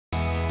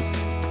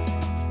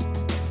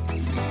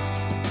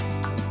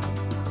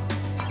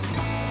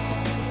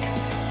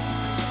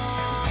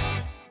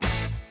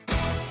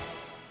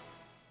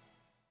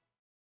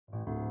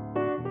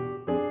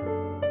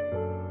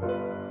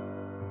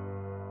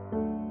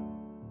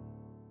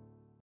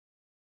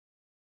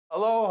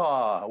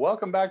Aloha.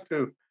 Welcome back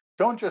to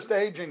Don't Just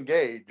Age,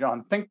 Engage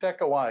on ThinkTech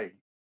Hawaii.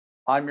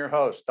 I'm your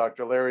host,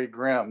 Dr. Larry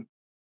Grimm.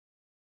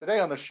 Today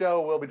on the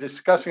show, we'll be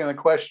discussing the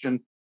question,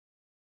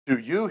 do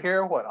you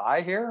hear what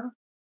I hear?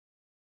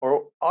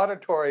 Or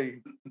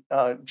auditory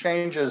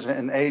changes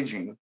in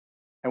aging.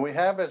 And we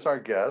have as our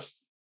guests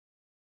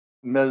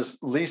Ms.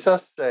 Lisa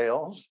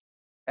Sayles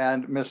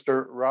and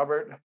Mr.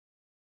 Robert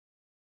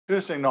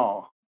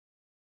Tousignant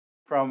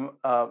from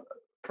a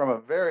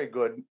very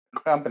good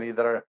company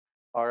that are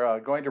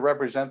going to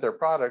represent their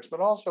products,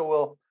 but also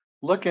will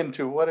look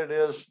into what it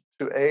is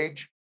to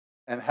age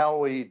and how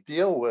we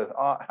deal with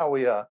how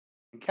we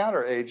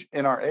encounter age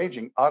in our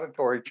aging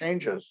auditory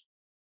changes.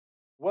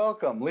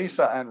 Welcome,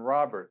 Lisa and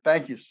Robert.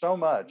 Thank you so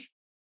much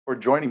for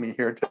joining me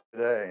here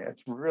today.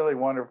 It's really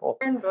wonderful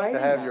to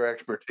have your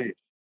expertise.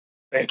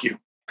 Thank you.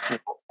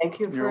 Thank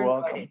you for You're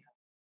welcome.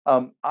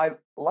 I'd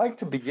like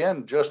to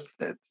begin just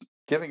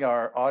giving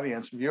our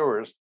audience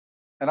viewers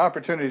an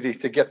opportunity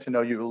to get to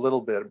know you a little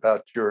bit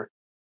about your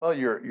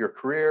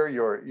career,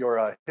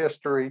 your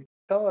history.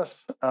 Tell us,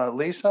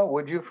 Lisa,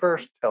 would you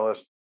first tell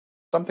us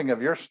something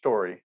of your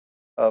story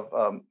of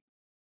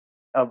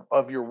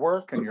your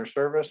work and your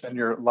service and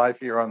your life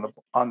here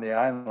on the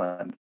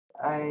island?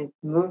 I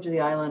moved to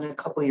the island a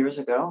couple years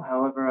ago.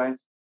 However, I've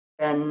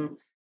been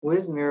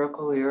with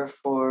Miracle Ear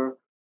for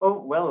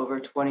well over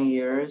 20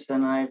 years,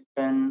 and I've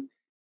been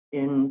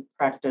in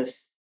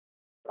practice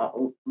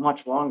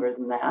much longer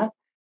than that.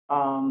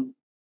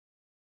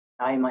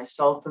 I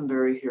myself am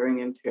very hearing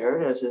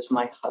impaired, as is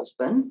my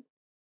husband.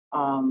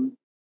 Um,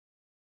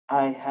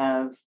 I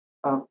have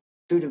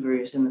 2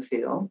 degrees in the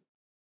field.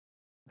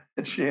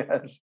 She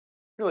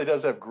really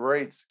does have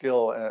great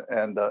skill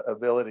and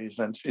abilities,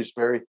 and she's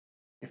very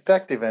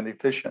effective and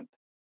efficient.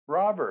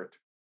 Robert,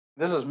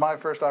 this is my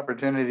first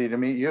opportunity to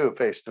meet you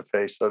face to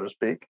face, so to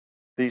speak,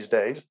 these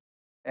days,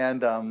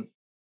 and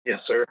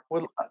Yes, sir.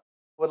 would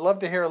love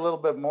to hear a little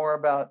bit more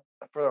about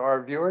for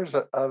our viewers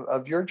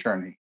of your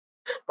journey.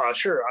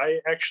 Sure. I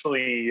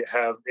actually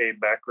have a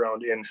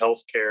background in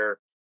healthcare,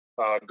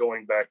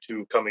 going back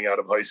to coming out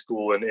of high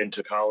school and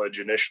into college.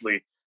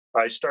 Initially,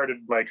 I started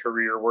my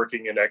career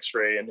working in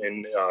X-ray and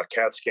in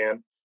CAT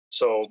scan.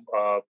 So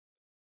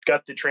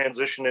got the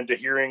transition into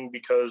hearing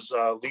because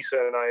Lisa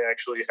and I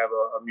actually have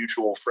a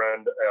mutual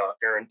friend,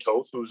 Aaron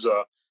Toth, who's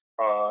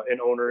an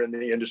owner in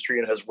the industry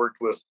and has worked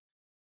with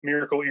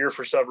Miracle Ear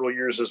for several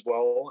years as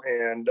well.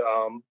 And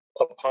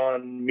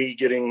upon me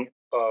getting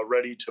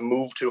ready to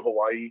move to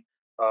Hawaii,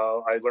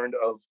 I learned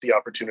of the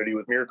opportunity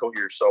with Miracle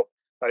Ear. So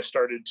I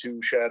started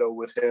to shadow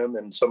with him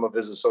and some of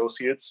his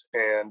associates.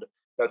 And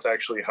that's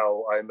actually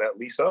how I met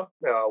Lisa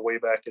way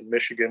back in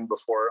Michigan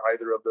before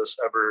either of us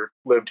ever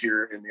lived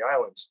here in the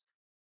islands.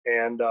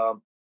 And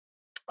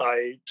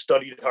I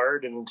studied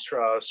hard and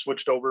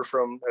switched over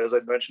from, as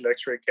I'd mentioned,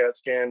 X-ray, CAT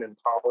scan, and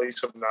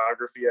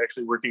polysomnography,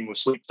 actually working with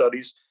sleep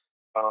studies,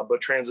 but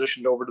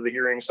transitioned over to the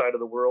hearing side of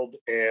the world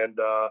and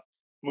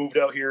moved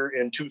out here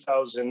in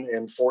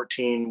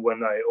 2014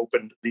 when I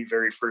opened the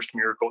very first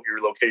Miracle Ear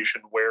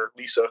location, where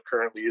Lisa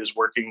currently is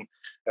working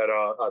at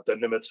the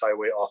Nimitz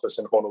Highway office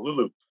in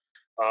Honolulu.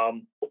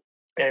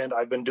 And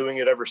I've been doing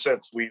it ever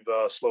since. We've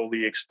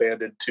slowly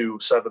expanded to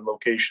 7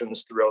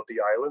 locations throughout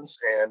the islands.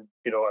 And,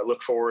 I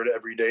look forward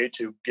every day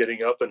to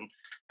getting up and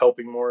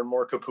helping more and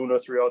more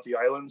kupuna throughout the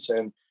islands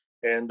and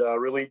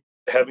really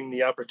having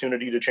the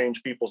opportunity to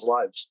change people's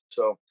lives.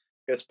 So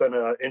it's been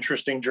an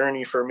interesting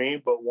journey for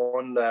me, but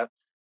one that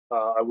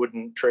I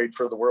wouldn't trade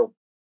for the world.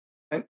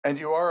 And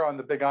you are on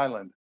the Big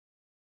Island.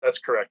 That's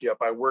correct. Yep.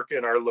 I work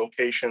in our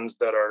locations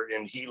that are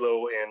in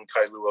Hilo and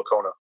Kailua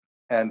Kona.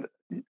 And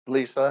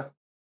Lisa,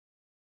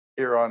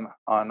 here on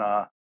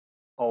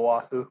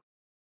Oahu.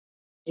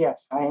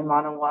 Yes, I am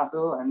on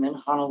Oahu. I'm in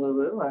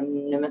Honolulu on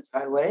Nimitz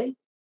Highway,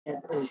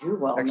 as you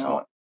well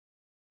know.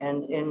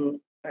 And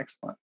in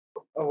Excellent.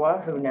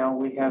 Oahu now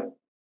we have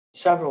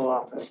several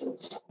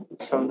offices.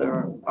 So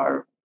there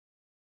are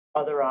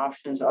other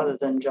options other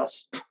than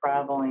just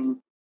traveling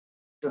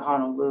to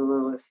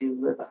Honolulu. If you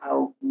live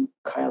out in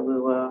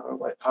Kailua or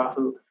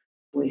Waikahu,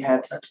 we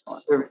have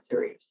service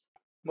areas.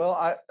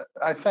 Well,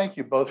 I thank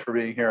you both for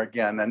being here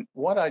again. And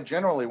what I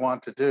generally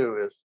want to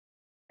do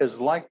is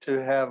like to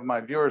have my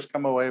viewers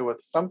come away with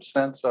some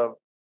sense of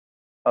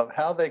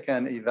how they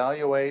can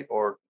evaluate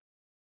or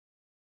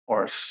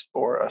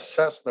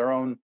assess their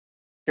own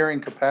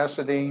hearing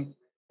capacity,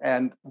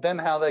 and then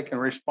how they can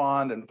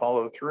respond and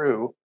follow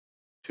through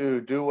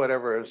to do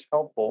whatever is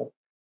helpful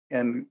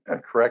in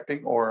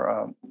correcting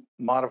or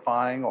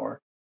modifying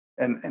or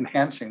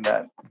enhancing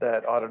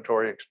that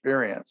auditory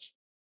experience.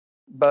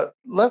 But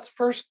let's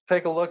first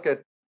take a look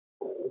at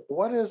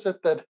what is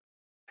it that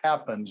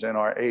happens in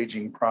our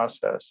aging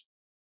process,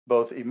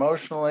 both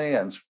emotionally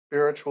and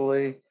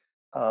spiritually,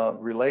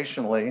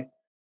 relationally,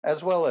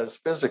 as well as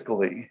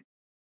physically,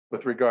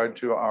 with regard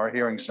to our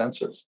hearing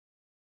senses.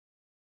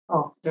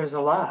 Oh, there's a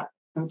lot,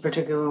 in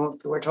particular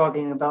if we're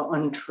talking about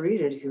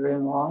untreated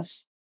hearing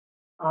loss.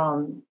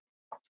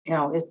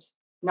 It's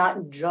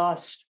not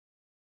just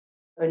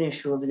an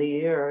issue of the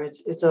ear.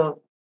 It's a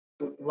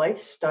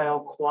lifestyle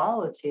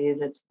quality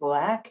that's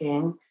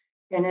lacking,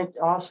 and it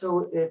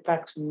also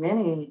affects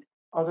many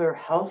other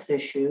health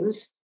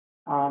issues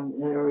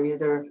that are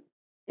either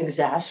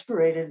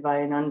exacerbated by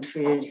an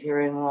untreated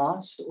hearing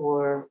loss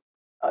or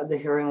the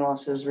hearing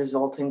loss is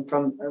resulting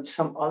from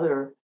some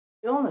other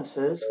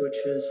illnesses,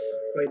 which is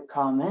quite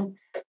common.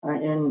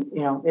 And,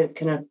 it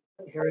can,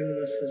 hearing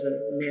loss is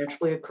a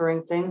naturally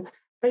occurring thing,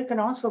 but it can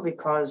also be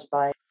caused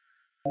by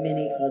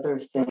many other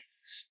things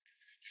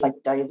like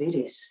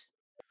diabetes.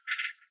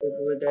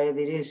 People with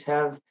diabetes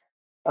have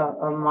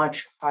a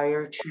much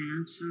higher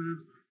chance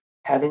of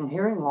having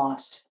hearing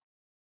loss.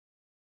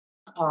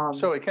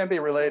 So it can be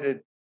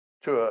related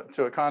to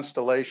a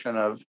constellation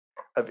of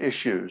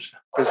issues,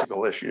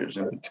 physical issues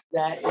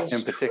That is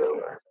in true.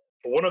 particular.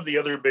 One of the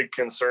other big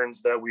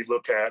concerns that we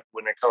look at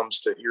when it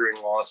comes to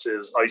hearing loss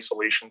is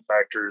isolation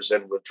factors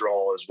and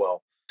withdrawal as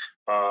well.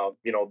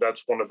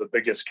 That's one of the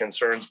biggest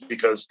concerns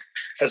because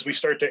as we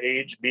start to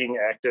age, being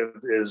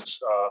active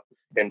is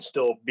and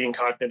still being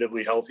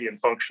cognitively healthy and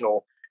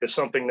functional is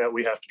something that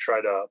we have to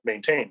try to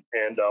maintain.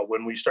 And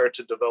when we start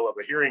to develop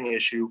a hearing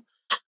issue,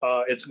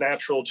 it's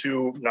natural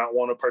to not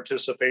want to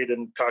participate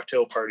in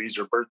cocktail parties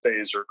or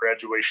birthdays or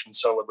graduation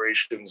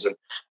celebrations and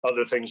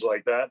other things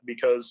like that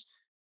because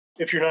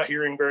if you're not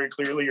hearing very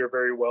clearly or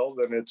very well,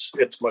 then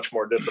it's much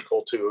more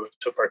difficult to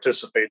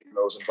participate in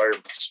those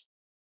environments.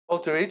 Well,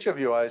 to each of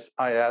you,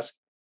 I ask,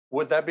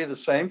 would that be the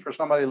same for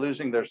somebody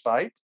losing their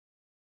sight?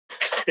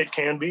 It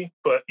can be,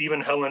 but even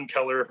Helen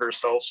Keller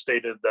herself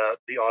stated that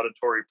the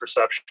auditory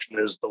perception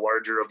is the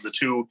larger of the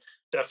two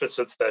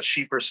deficits that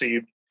she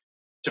perceived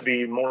to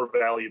be more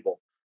valuable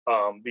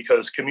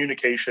because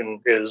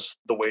communication is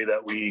the way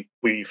that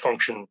we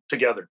function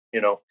together,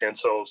 and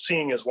so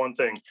seeing is one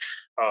thing,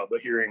 but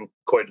hearing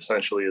quite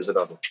essentially is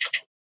another.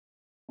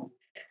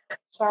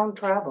 Sound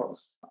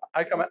travels.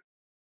 I come.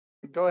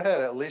 Go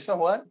ahead, Lisa.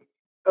 What?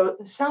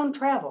 Sound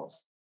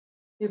travels.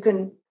 You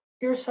can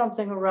hear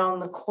something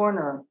around the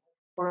corner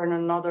or in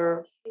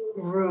another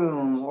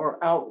room or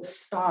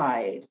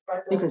outside.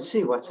 You can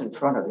see what's in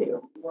front of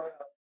you.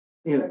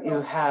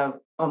 You have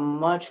a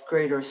much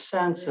greater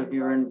sense of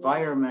your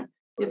environment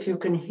if you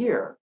can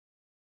hear.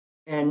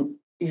 And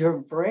your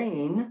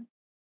brain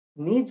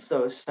needs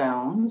those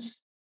sounds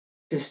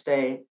to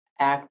stay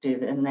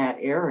active in that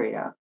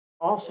area,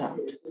 all sound.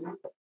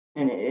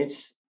 And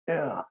it's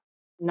Yeah.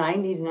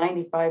 90 to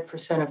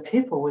 95% of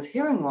people with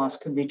hearing loss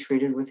can be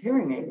treated with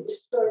hearing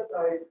aids.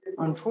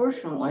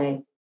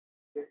 Unfortunately,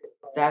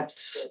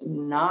 that's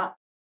not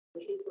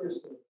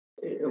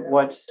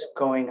what's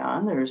going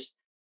on. There's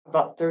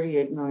about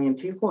 38 million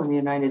people in the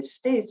United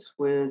States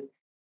with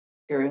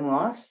hearing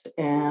loss,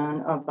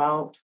 and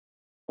about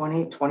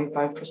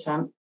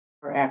 25%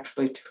 are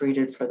actually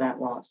treated for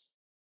that loss.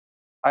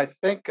 I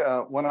think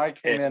when I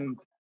came in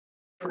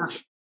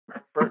first,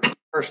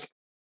 first,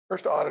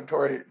 first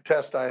auditory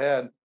test I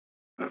had,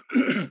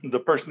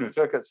 the person who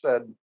took it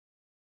said,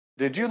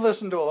 "Did you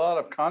listen to a lot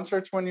of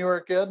concerts when you were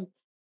a kid?"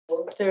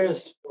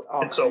 There's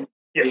And so,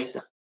 yeah,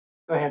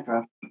 Go ahead,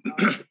 Rob.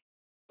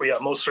 Well, yeah,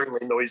 most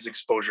certainly noise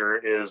exposure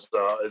is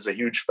a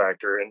huge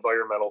factor.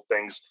 Environmental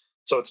things.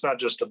 So it's not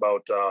just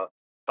about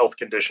health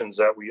conditions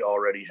that we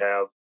already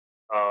have.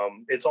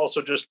 It's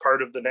also just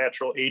part of the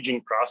natural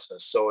aging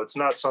process. So it's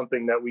not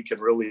something that we can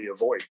really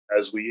avoid.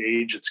 As we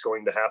age, it's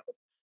going to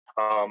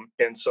happen.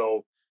 And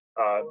so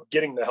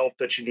getting the help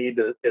that you need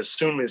as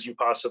soon as you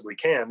possibly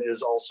can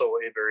is also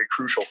a very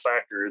crucial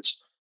factor. It's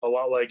a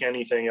lot like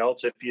anything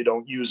else. If you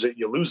don't use it,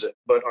 you lose it.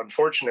 But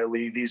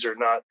unfortunately, these are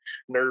not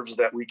nerves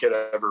that we could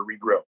ever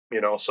regrow.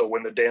 So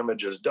when the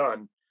damage is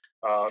done,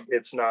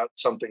 it's not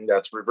something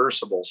that's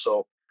reversible.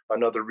 So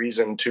another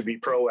reason to be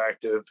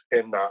proactive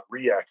and not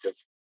reactive.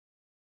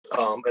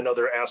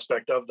 Another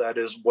aspect of that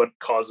is what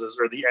causes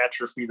or the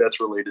atrophy that's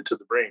related to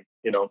the brain.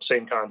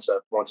 Same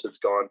concept. Once it's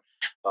gone,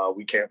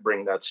 we can't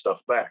bring that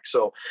stuff back.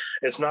 So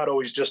it's not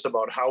always just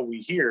about how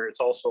we hear.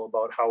 It's also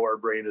about how our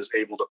brain is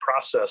able to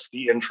process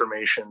the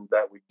information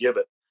that we give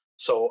it.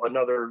 So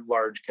another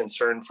large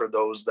concern for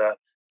those that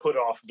put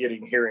off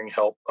getting hearing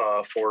help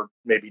for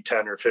maybe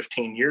 10 or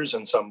 15 years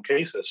in some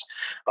cases,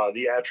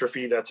 the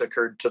atrophy that's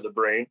occurred to the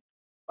brain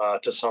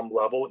to some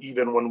level,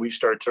 even when we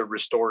start to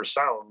restore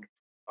sound,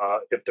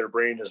 if their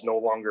brain is no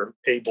longer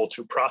able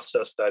to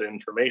process that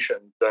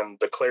information, then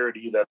the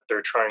clarity that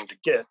they're trying to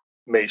get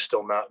may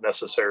still not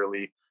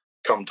necessarily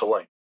come to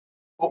light.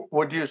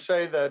 Would you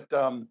say that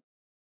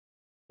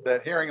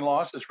that hearing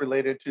loss is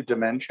related to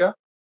dementia?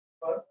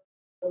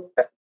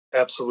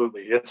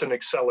 Absolutely. It's an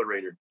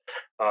accelerator.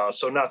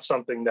 So, not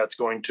something that's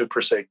going to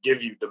per se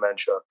give you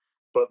dementia,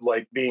 but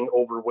like being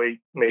overweight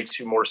makes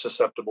you more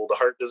susceptible to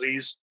heart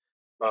disease.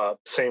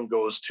 Same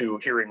goes to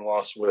hearing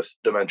loss with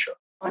dementia.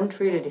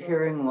 Untreated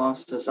hearing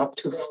loss is up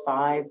to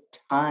 5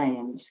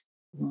 times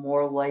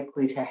more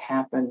likely to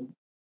happen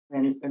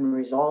and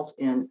result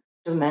in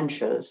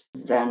dementias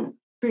than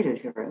treated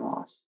hearing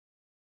loss.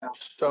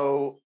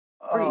 So,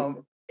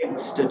 Big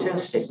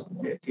statistic.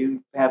 If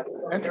you have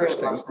hearing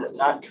loss that's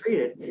not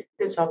treated,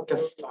 it's up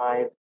to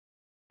 5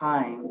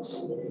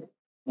 times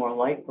more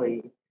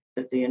likely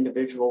that the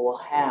individual will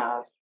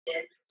have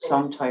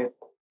some type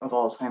of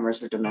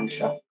Alzheimer's or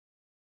dementia.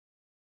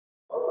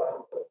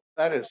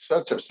 That is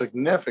such a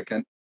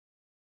significant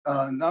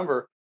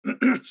number.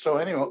 So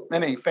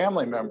any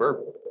family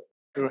member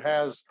who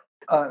has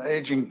an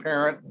aging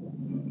parent,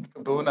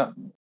 kupuna,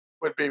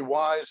 would be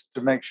wise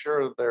to make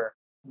sure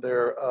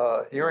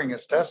their hearing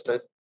is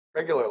tested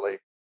regularly.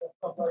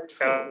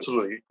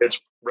 Absolutely. It's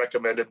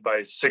recommended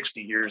by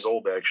 60 years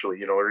old,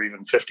 actually, or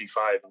even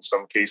 55 in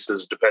some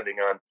cases, depending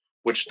on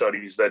which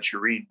studies that you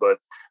read. But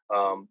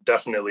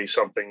definitely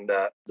something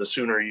that the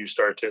sooner you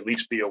start to at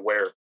least be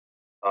aware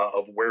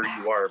of where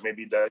you are,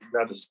 maybe that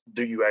not is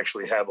do you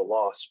actually have a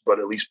loss, but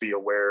at least be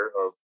aware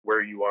of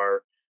where you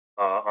are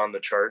on the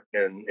chart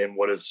and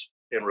what is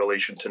in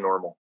relation to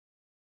normal.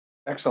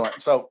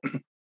 Excellent. So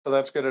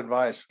that's good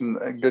advice.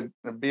 And good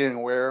being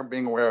aware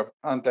of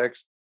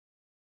context,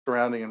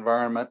 surrounding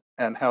environment,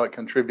 and how it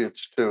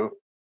contributes to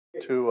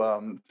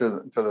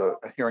the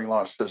hearing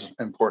loss is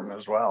important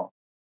as well.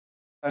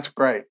 That's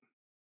great.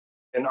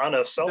 And on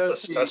a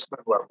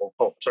self-assessment level,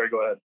 oh, sorry,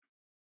 go ahead.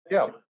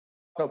 Yeah.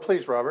 No,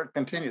 please, Robert,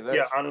 continue.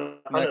 Yeah, on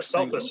a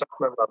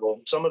self-assessment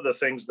level, some of the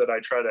things that I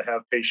try to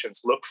have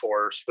patients look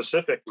for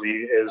specifically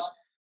is,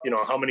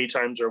 how many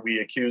times are we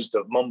accused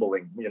of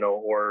mumbling,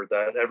 or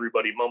that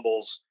everybody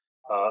mumbles.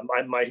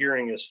 My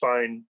hearing is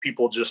fine.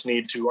 People just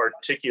need to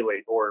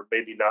articulate or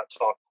maybe not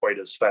talk quite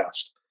as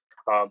fast.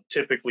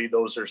 Typically,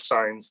 those are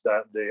signs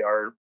that they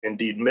are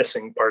indeed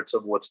missing parts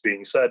of what's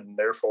being said, and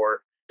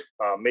therefore,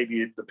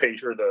 maybe the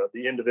patient or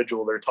the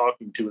individual they're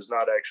talking to is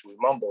not actually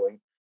mumbling.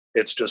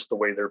 It's just the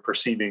way they're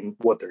perceiving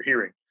what they're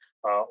hearing.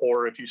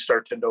 Or if you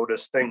start to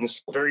notice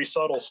things, very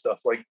subtle stuff,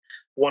 like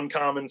one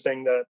common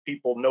thing that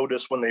people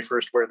notice when they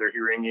first wear their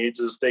hearing aids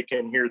is they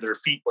can hear their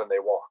feet when they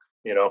walk,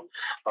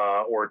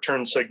 or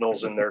turn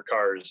signals in their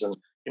cars. And,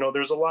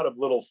 there's a lot of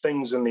little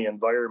things in the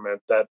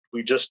environment that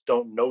we just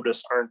don't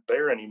notice aren't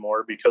there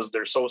anymore because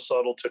they're so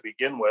subtle to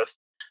begin with,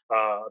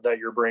 that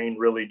your brain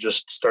really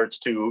just starts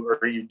to,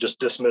 or you just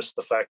dismiss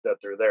the fact that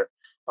they're there.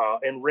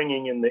 And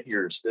ringing in the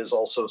ears is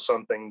also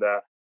something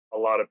that a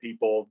lot of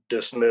people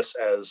dismiss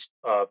as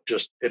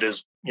just it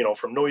is,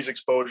 from noise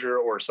exposure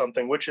or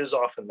something, which is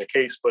often the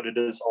case, but it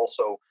is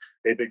also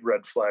a big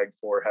red flag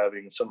for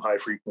having some high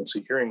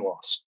frequency hearing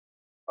loss.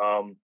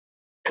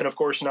 And of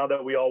course, now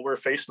that we all wear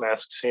face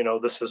masks,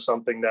 this is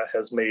something that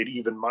has made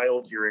even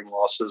mild hearing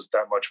losses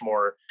that much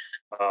more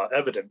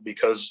evident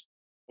because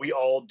we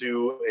all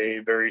do a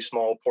very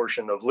small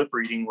portion of lip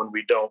reading when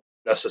we don't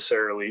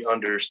necessarily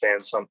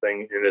understand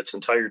something in its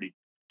entirety.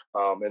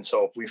 And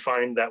so if we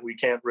find that we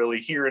can't really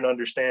hear and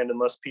understand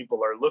unless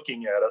people are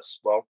looking at us,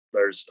 well,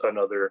 there's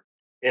another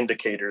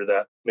indicator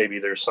that maybe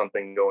there's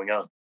something going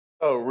on.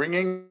 Oh,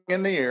 ringing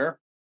in the ear.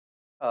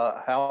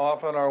 How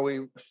often are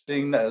we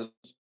seen as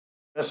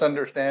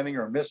misunderstanding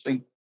or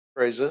missing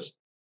phrases?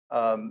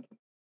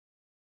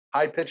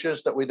 High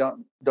pitches that we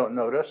don't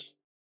notice,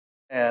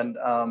 and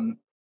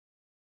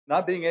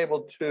not being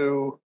able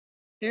to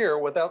hear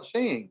without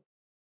seeing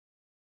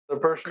the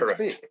person Correct.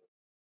 speak.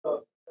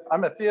 I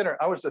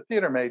was a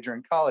theater major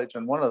in college,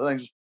 and one of the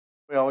things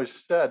we always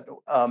said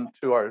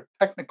to our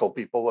technical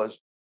people was,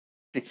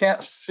 if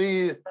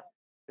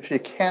you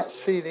can't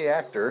see the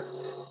actor,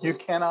 you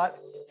cannot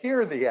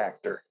hear the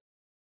actor.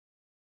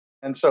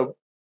 And so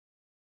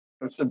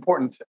it's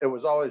important. It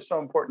was always so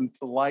important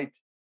to light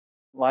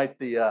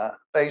the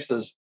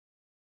faces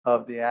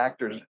of the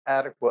actors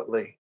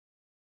adequately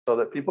so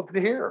that people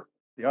could hear,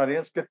 the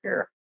audience could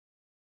hear.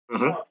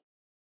 Mm-hmm.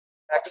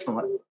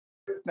 Excellent.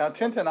 Now,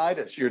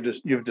 tinnitus,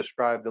 you've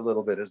described a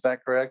little bit. Is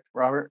that correct,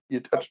 Robert?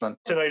 You touched on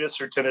tinnitus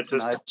or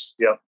tinnitus.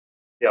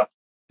 Yeah.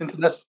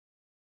 Tinnitus.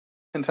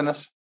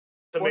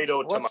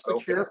 Tomato.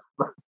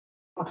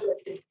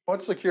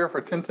 What's the cure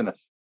for tinnitus?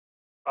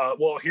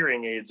 Well,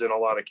 hearing aids in a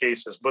lot of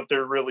cases, but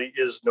there really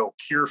is no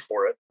cure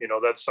for it.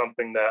 That's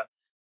something that,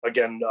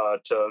 again,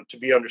 to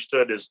be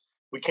understood is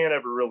we can't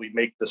ever really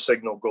make the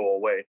signal go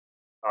away.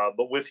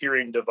 But with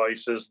hearing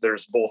devices,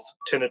 there's both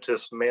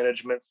tinnitus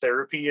management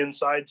therapy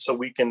inside, so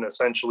we can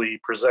essentially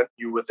present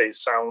you with a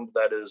sound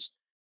that is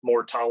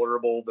more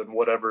tolerable than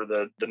whatever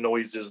the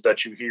noise is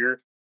that you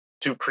hear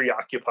to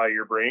preoccupy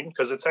your brain,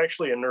 because it's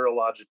actually a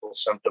neurological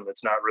symptom.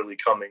 It's not really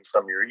coming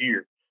from your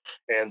ear.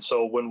 And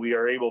so when we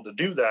are able to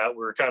do that,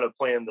 we're kind of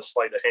playing the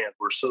sleight of hand.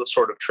 We're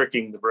sort of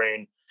tricking the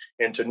brain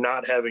into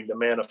not having to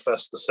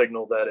manifest the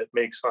signal that it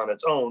makes on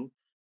its own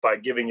by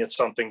giving it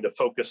something to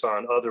focus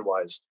on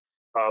otherwise.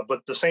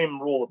 But the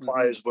same rule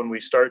applies when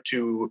we start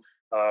to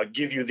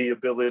give you the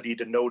ability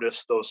to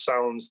notice those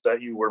sounds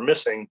that you were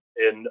missing.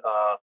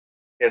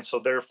 And so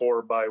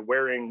therefore, by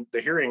wearing the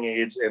hearing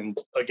aids and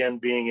again,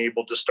 being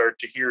able to start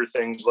to hear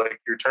things like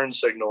your turn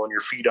signal and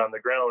your feet on the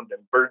ground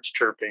and birds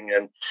chirping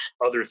and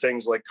other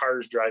things like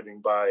cars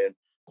driving by, and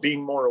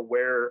being more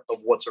aware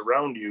of what's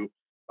around you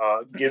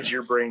gives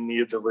your brain the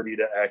ability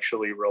to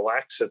actually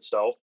relax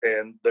itself.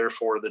 And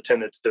therefore, the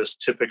tinnitus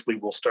typically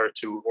will start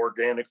to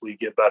organically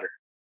get better.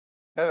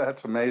 Yeah,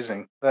 that's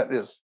amazing. That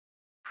is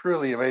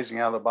truly amazing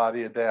how the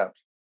body adapts.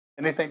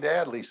 Anything to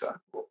add, Lisa?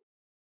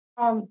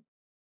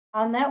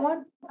 On that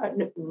one,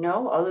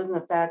 no, other than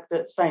the fact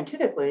that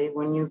scientifically,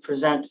 when you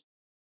present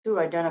two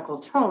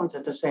identical tones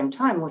at the same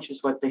time, which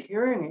is what the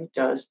hearing aid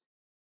does,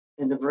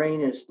 and the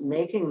brain is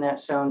making that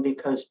sound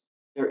because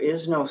there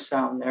is no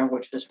sound there,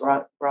 which is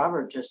what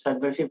Robert just said.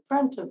 But if you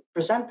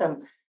present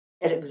them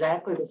at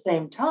exactly the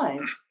same time,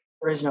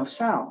 there is no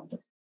sound.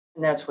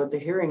 And that's what the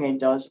hearing aid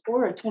does,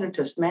 or a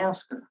tinnitus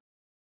masker,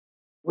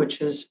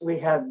 which is we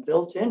have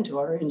built into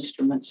our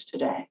instruments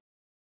today,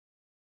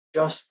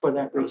 just for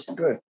that reason.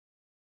 Good.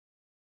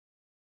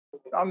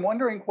 I'm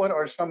wondering what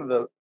are some of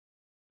the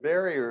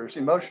barriers,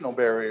 emotional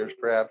barriers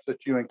perhaps,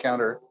 that you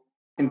encounter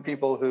in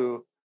people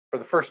who, for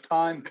the first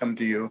time, come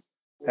to you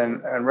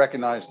and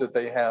recognize that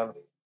they have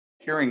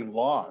hearing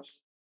loss.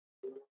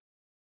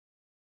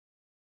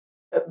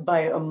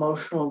 By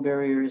emotional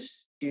barriers,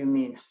 do you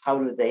mean how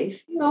do they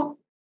feel?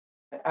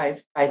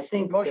 I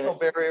think Emotional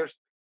barriers.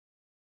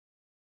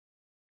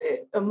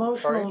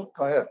 emotional. Sorry,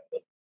 go ahead.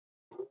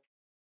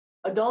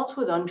 Adults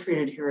with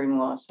untreated hearing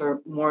loss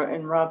are more,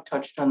 and Rob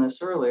touched on this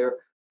earlier,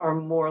 are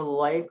more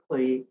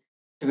likely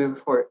to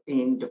report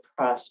being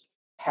depressed,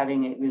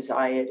 having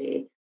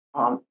anxiety,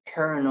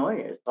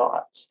 paranoia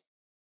thoughts,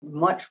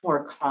 much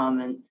more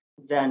common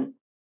than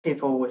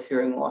people with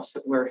hearing loss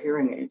that wear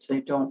hearing aids.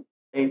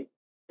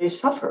 They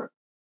suffer.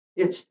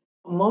 It's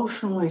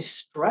emotionally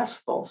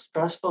stressful.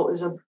 Stressful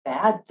is a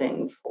bad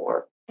thing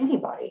for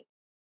anybody.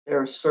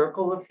 They're a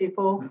circle of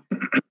people.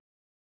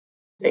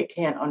 They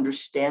can't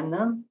understand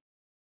them,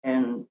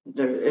 and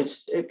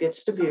it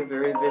gets to be a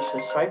very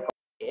vicious cycle.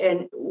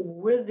 And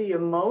with the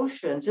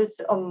emotions, it's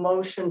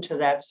emotion to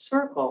that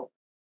circle.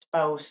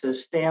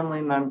 Spouses,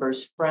 family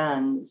members,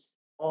 friends,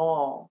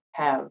 all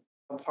have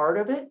a part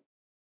of it.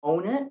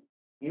 Own it.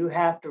 You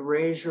have to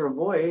raise your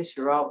voice.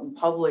 You're out in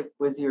public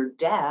with your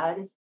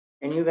dad,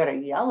 and you got to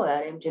yell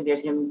at him to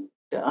get him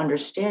to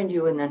understand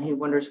you, and then he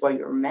wonders why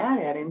you're mad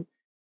at him.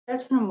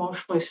 That's an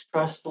emotionally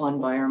stressful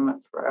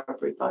environment for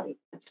everybody.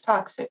 It's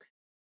toxic.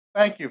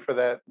 Thank you for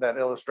that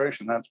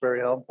illustration. That's very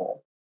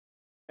helpful.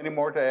 Any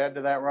more to add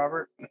to that,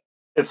 Robert?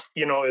 It's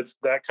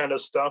that kind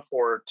of stuff,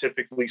 or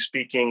typically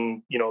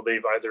speaking,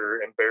 they've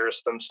either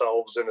embarrassed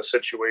themselves in a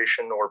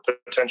situation or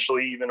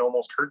potentially even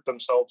almost hurt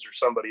themselves or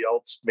somebody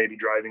else, maybe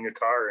driving a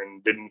car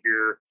and didn't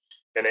hear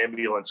an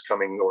ambulance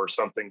coming or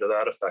something to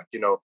that effect.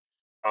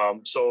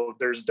 So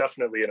there's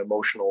definitely an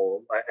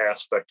emotional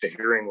aspect to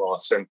hearing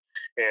loss,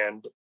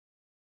 and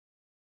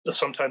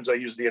sometimes I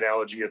use the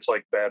analogy, it's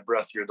like bad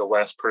breath. You're the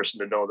last person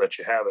to know that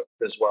you have it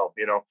as well.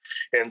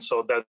 And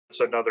so that's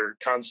another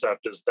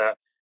concept, is that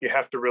you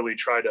have to really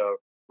try to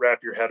wrap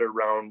your head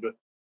around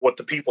what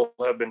the people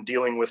have been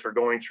dealing with or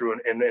going through.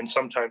 And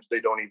sometimes they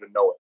don't even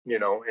know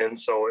it. And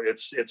so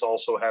it's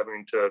also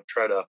having to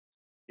try to,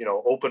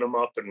 open them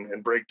up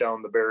and break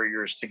down the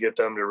barriers to get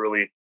them to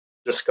really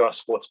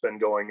discuss what's been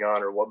going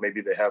on or what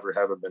maybe they have or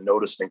haven't been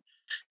noticing.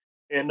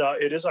 And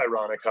it is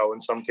ironic how in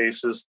some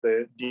cases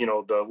the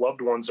loved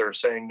ones are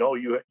saying, no,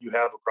 you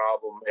have a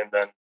problem, and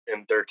then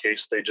in their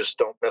case they just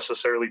don't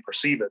necessarily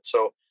perceive it.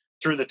 So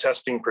through the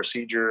testing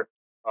procedure,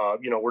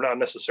 we're not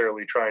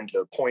necessarily trying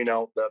to point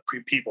out that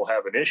people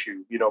have an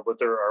issue, but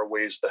there are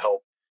ways to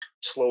help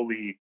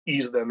slowly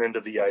ease them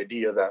into the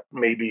idea that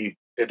maybe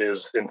it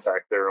is in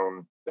fact their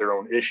own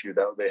issue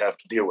that they have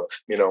to deal with.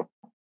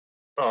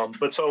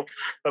 But so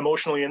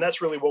emotionally, and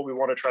that's really what we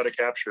want to try to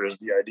capture, is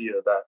the idea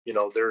that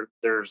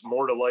there's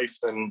more to life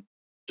than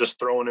just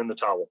throwing in the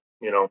towel.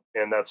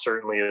 And that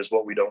certainly is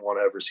what we don't want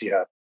to ever see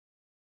happen.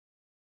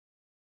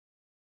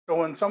 So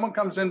when someone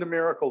comes into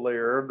Miracle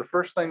Layer, the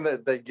first thing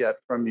that they get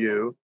from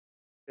you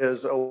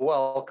is a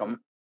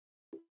welcome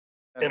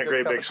and a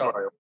great big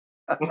smile.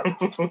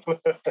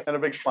 And a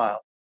big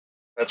smile.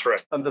 That's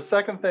right. And the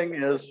second thing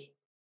is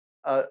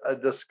a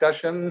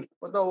discussion.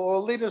 Well, no,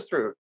 will lead us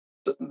through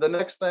the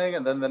next thing,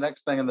 and then the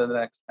next thing, and then the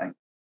next thing.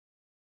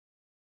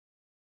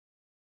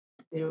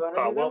 You want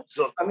to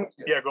do that?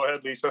 Yeah, go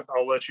ahead, Lisa.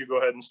 I'll let you go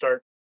ahead and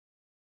start.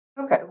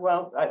 Okay,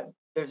 well,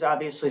 there's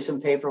obviously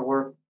some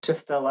paperwork to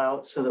fill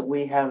out so that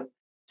we have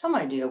some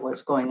idea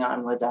what's going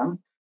on with them,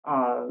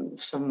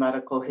 some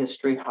medical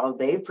history, how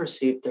they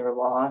perceive their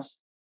loss,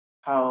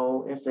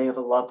 how, if they have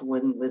a loved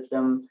one with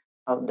them,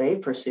 how they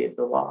perceive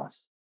the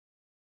loss.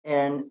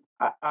 And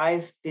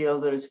I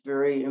feel that it's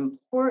very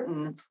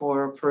important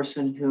for a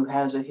person who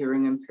has a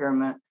hearing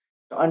impairment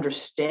to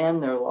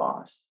understand their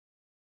loss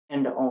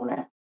and to own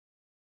it,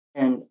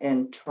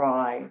 and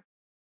try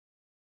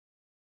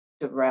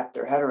to wrap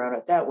their head around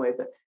it that way.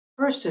 But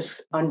first is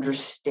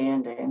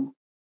understanding,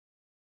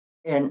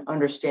 and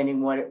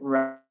understanding what it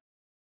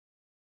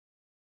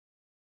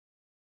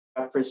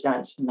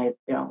represents. And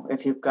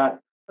if you've got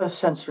a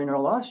sensory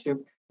neural loss,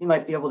 you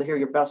might be able to hear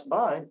your best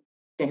bud,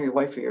 can't hear your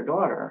wife or your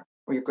daughter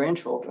or your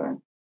grandchildren.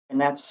 And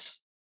that's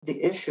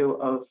the issue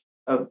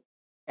of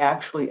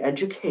actually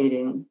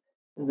educating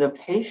the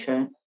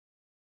patient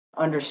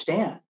to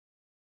understand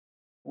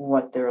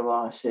what their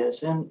loss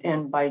is.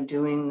 And by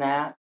doing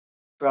that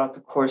throughout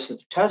the course of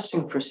the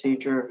testing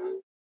procedure,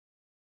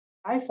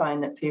 I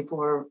find that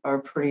people are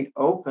pretty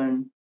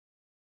open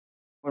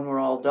when we're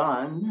all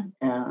done,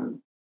 and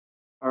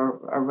are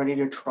are ready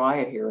to try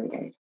a hearing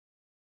aid.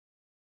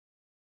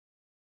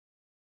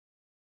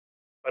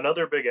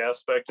 Another big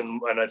aspect,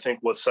 and I think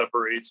what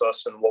separates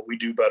us and what we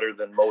do better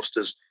than most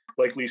is,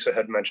 like Lisa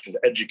had mentioned,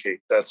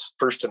 educate. That's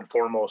first and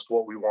foremost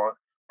what we want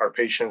our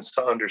patients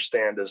to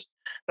understand is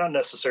not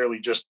necessarily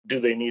just do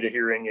they need a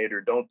hearing aid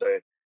or don't they,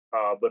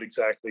 but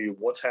exactly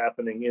what's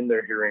happening in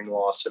their hearing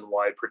loss and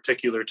why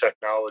particular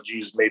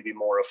technologies may be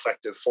more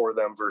effective for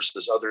them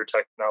versus other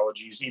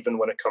technologies, even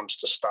when it comes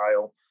to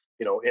style,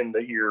 in the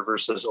ear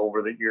versus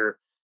over the ear.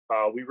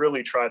 We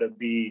really try to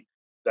be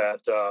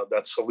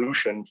that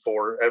solution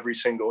for every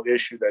single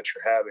issue that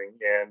you're having,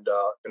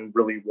 and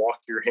really walk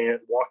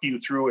you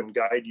through and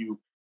guide you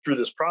through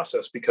this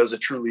process, because it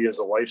truly is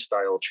a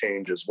lifestyle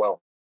change as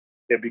well.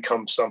 It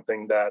becomes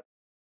something that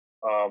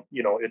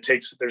it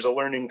takes. There's a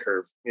learning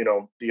curve.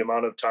 The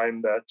amount of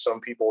time that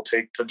some people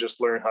take to just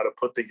learn how to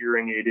put the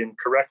hearing aid in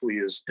correctly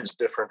is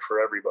different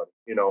for everybody.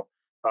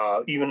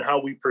 Even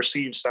how we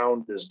perceive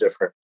sound is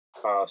different.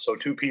 So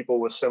two people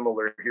with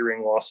similar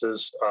hearing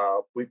losses,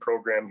 we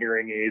program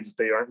hearing aids.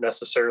 They aren't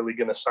necessarily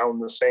going to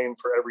sound the same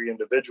for every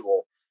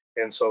individual.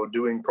 And so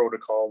doing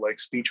protocol like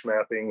speech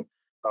mapping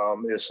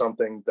is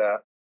something that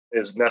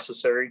is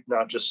necessary,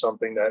 not just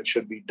something that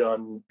should be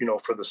done,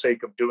 for the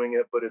sake of doing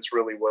it, but it's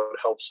really what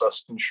helps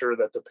us ensure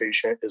that the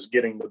patient is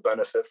getting the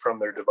benefit from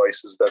their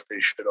devices that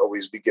they should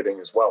always be getting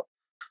as well.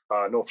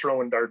 No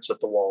throwing darts at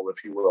the wall,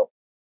 if you will.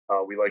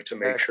 We like to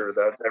make sure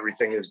that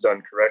everything is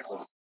done correctly.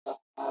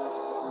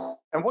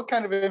 And what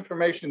kind of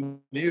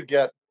information do you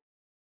get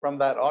from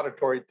that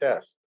auditory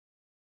test?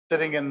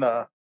 Sitting in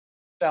the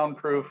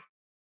soundproof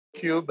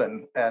cube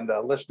and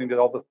listening to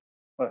all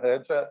the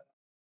headset?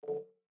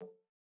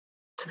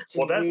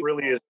 Well, that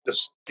really is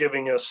just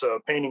giving us,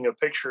 painting a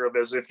picture of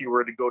as if you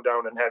were to go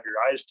down and have your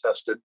eyes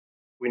tested.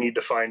 We need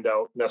to find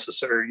out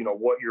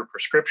what your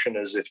prescription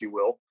is, if you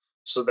will,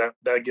 so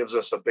that gives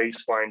us a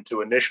baseline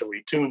to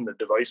initially tune the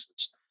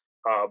devices.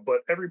 But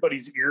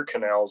everybody's ear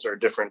canals are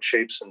different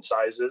shapes and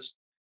sizes.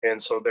 And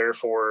so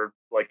therefore,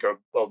 like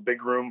a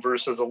big room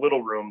versus a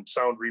little room,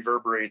 sound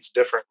reverberates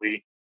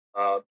differently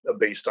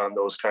based on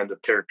those kind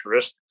of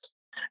characteristics.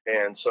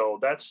 And so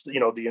that's,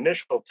 the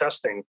initial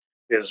testing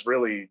is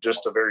really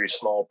just a very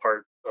small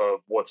part of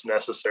what's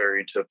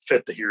necessary to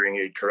fit the hearing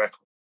aid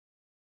correctly.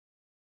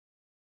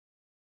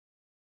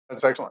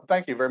 That's excellent.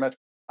 Thank you very much.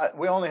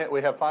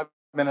 We have 5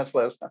 minutes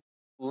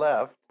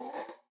left.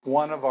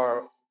 One of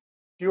our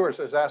viewers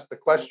has asked the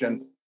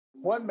question,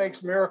 what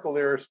makes Miracle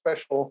Ear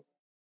special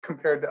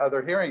compared to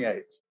other hearing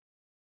aids?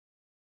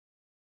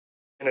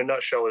 In a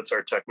nutshell, it's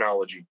our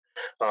technology.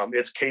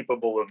 It's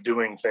capable of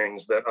doing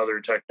things that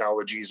other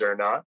technologies are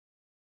not.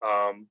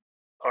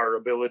 Our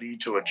ability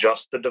to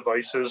adjust the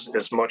devices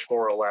is much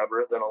more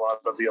elaborate than a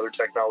lot of the other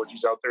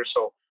technologies out there.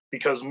 So,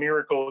 because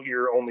Miracle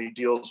Ear only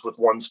deals with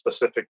one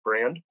specific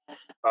brand,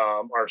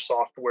 our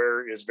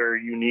software is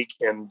very unique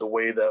in the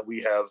way that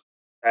we have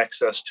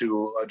access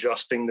to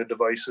adjusting the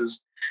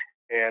devices.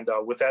 And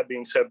with that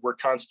being said, we're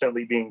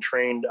constantly being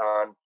trained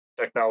on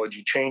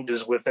technology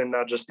changes within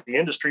not just the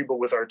industry, but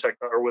with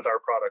with our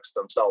products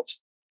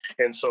themselves.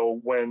 And so,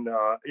 when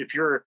if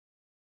you're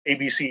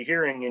ABC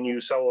Hearing and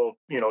you sell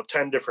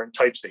 10 different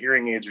types of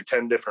hearing aids or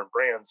 10 different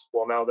brands,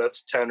 well, now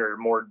that's 10 or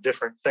more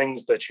different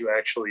things that you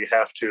actually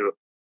have to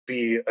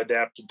be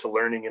adapted to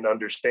learning and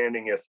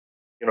understanding if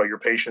your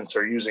patients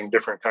are using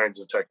different kinds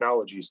of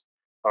technologies.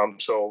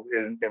 So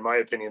in my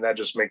opinion, that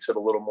just makes it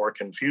a little more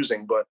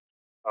confusing. But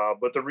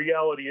the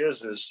reality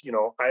is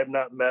I have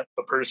not met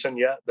a person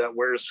yet that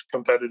wears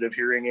competitive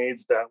hearing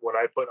aids that when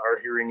I put our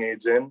hearing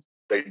aids in,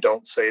 they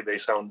don't say they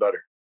sound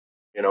better.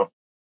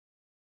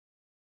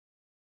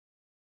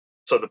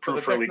 So the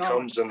proof really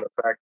comes in the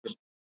fact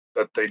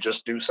that they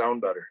just do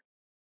sound better.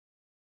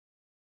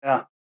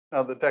 Yeah.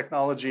 Now, the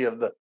technology of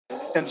the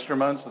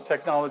instruments, the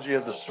technology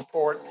of the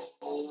support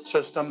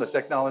system, the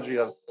technology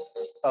of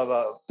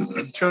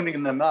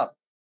tuning them up.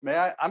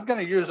 I'm going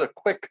to use a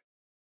quick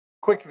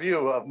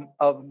view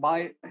of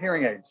my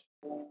hearing aids,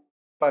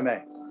 if I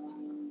may.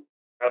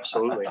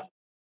 Absolutely.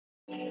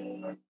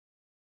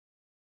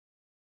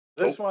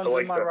 This one's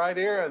in my right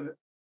ear,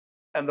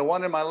 and the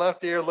one in my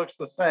left ear looks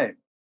the same.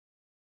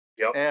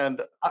 Yep.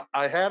 And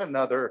I had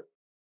another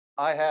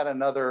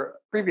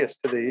previous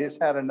to these,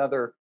 had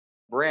another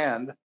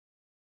brand.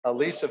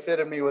 Lisa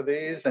fitted me with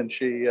these, and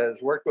she has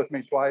worked with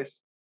me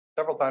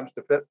several times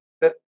to fit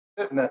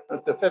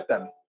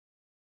them.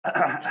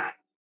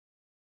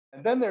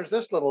 And then there's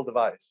this little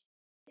device,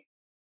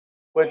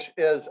 which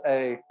is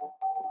a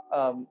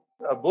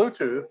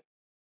Bluetooth,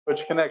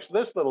 which connects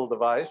this little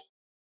device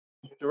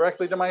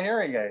directly to my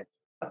hearing aid.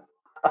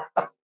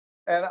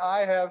 And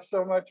I have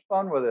so much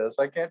fun with this.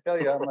 I can't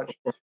tell you how much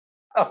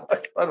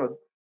fun with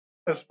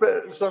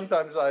it.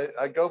 Sometimes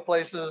I go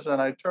places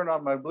and I turn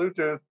on my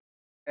Bluetooth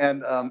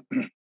and I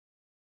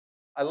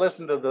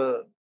listen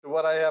to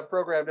what I have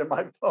programmed in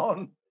my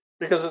phone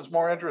because it's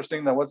more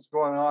interesting than what's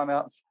going on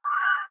outside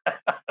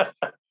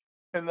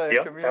in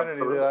the community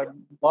that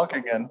I'm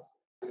walking in.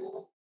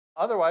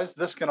 Otherwise,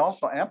 this can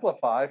also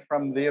amplify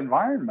from the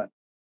environment.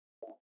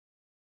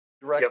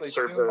 Yep, directly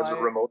serves to as a my,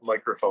 remote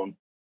microphone.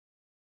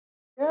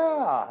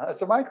 yeah,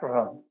 it's a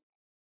microphone.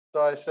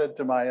 So I said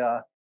to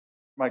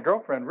my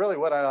girlfriend, really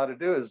what I ought to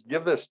do is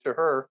give this to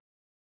her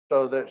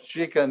so that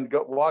she can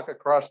go walk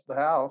across the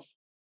house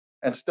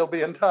and still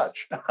be in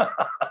touch.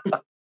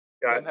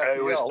 Yeah, Doesn't have I to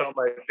always yell. tell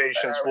my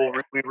patients,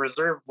 we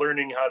reserve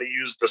learning how to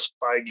use the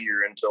spy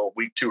gear until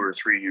week 2 or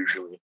 3,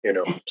 usually.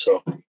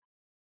 So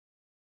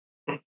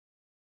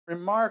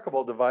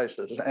Remarkable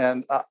devices,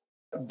 and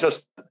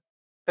just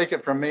take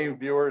it from me,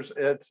 viewers,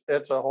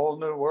 it's a whole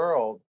new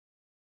world.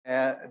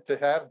 And to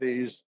have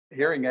these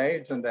hearing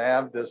aids and to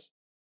have this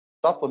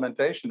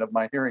supplementation of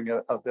my hearing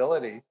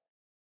ability,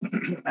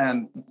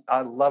 and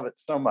I love it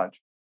so much.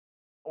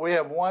 We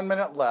have 1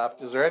 minute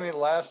left. Is there any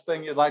last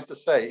thing you'd like to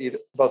say,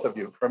 both of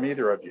you, from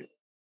either of you?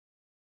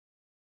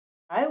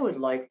 I would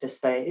like to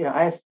say,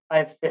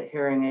 I've fit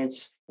hearing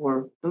aids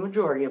for the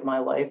majority of my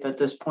life at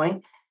this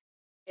point.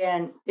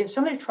 And if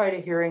somebody tried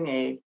a hearing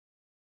aid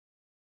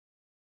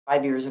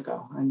 5 years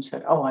ago and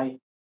said, "Oh, I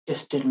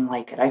just didn't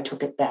like it. I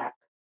took it back,"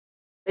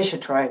 they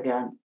should try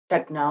again.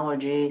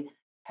 Technology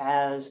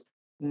has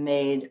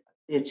made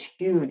its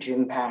huge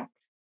impact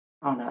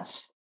on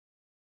us.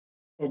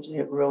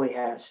 It really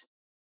has.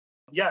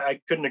 yeah, I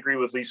couldn't agree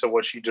with Lisa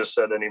what she just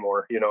said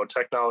anymore.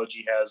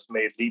 Technology has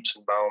made leaps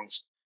and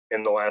bounds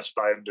in the last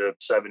 5 to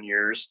 7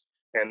 years,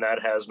 and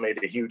that has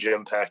made a huge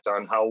impact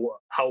on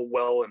how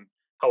well and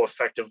how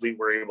effectively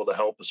we're able to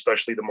help,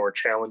 especially the more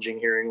challenging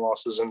hearing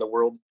losses in the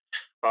world.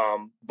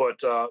 But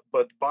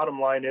the bottom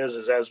line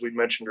is as we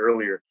mentioned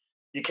earlier,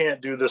 you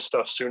can't do this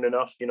stuff soon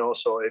enough.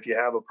 So if you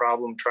have a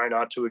problem, try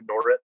not to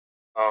ignore it.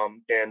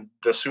 And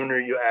the sooner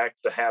you act,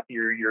 the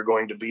happier you're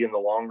going to be in the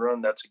long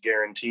run. That's a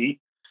guarantee.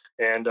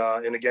 And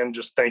again,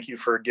 just thank you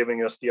for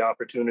giving us the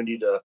opportunity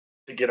to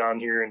get on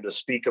here and to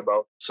speak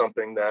about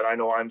something that I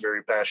know I'm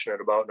very passionate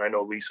about, and I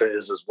know Lisa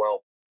is as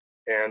well.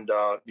 And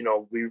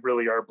we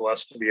really are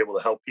blessed to be able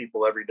to help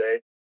people every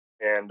day,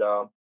 and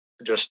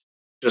just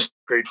just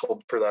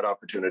grateful for that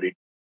opportunity.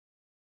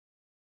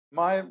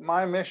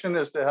 My mission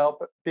is to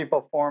help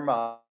people form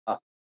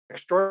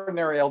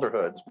extraordinary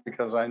elderhoods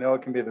because I know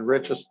it can be the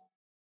richest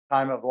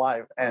time of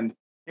life. And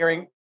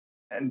hearing,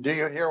 and do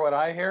you hear what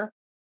I hear?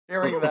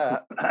 Hearing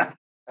that,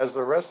 as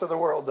the rest of the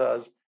world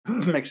does,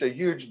 makes a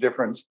huge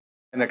difference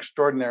in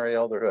extraordinary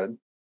elderhood.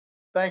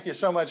 Thank you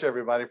so much,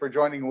 everybody, for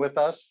joining with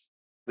us.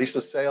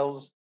 Lisa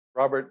Sayles,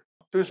 Robert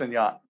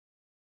Tousignant,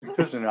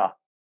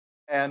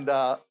 and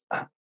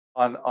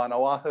on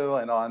Oahu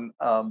and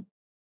on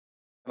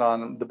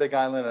the Big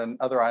Island and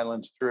other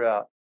islands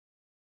throughout.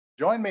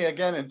 Join me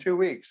again in 2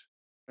 weeks,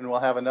 and we'll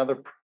have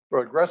another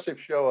progressive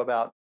show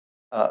about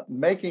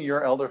making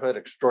your elderhood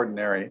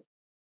extraordinary.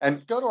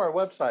 And go to our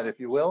website, if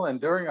you will, and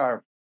during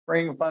our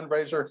spring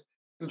fundraiser,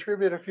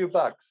 contribute a few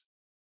bucks,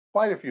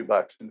 quite a few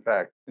bucks, in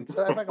fact,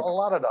 instead of a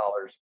lot of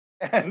dollars,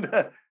 and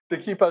to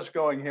keep us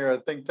going here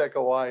at ThinkTech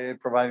Hawaii,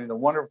 providing the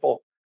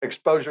wonderful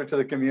exposure to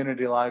the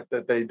community life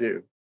that they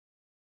do.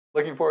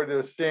 Looking forward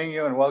to seeing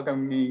you and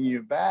welcoming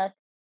you back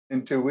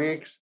in 2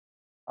 weeks.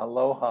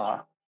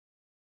 Aloha.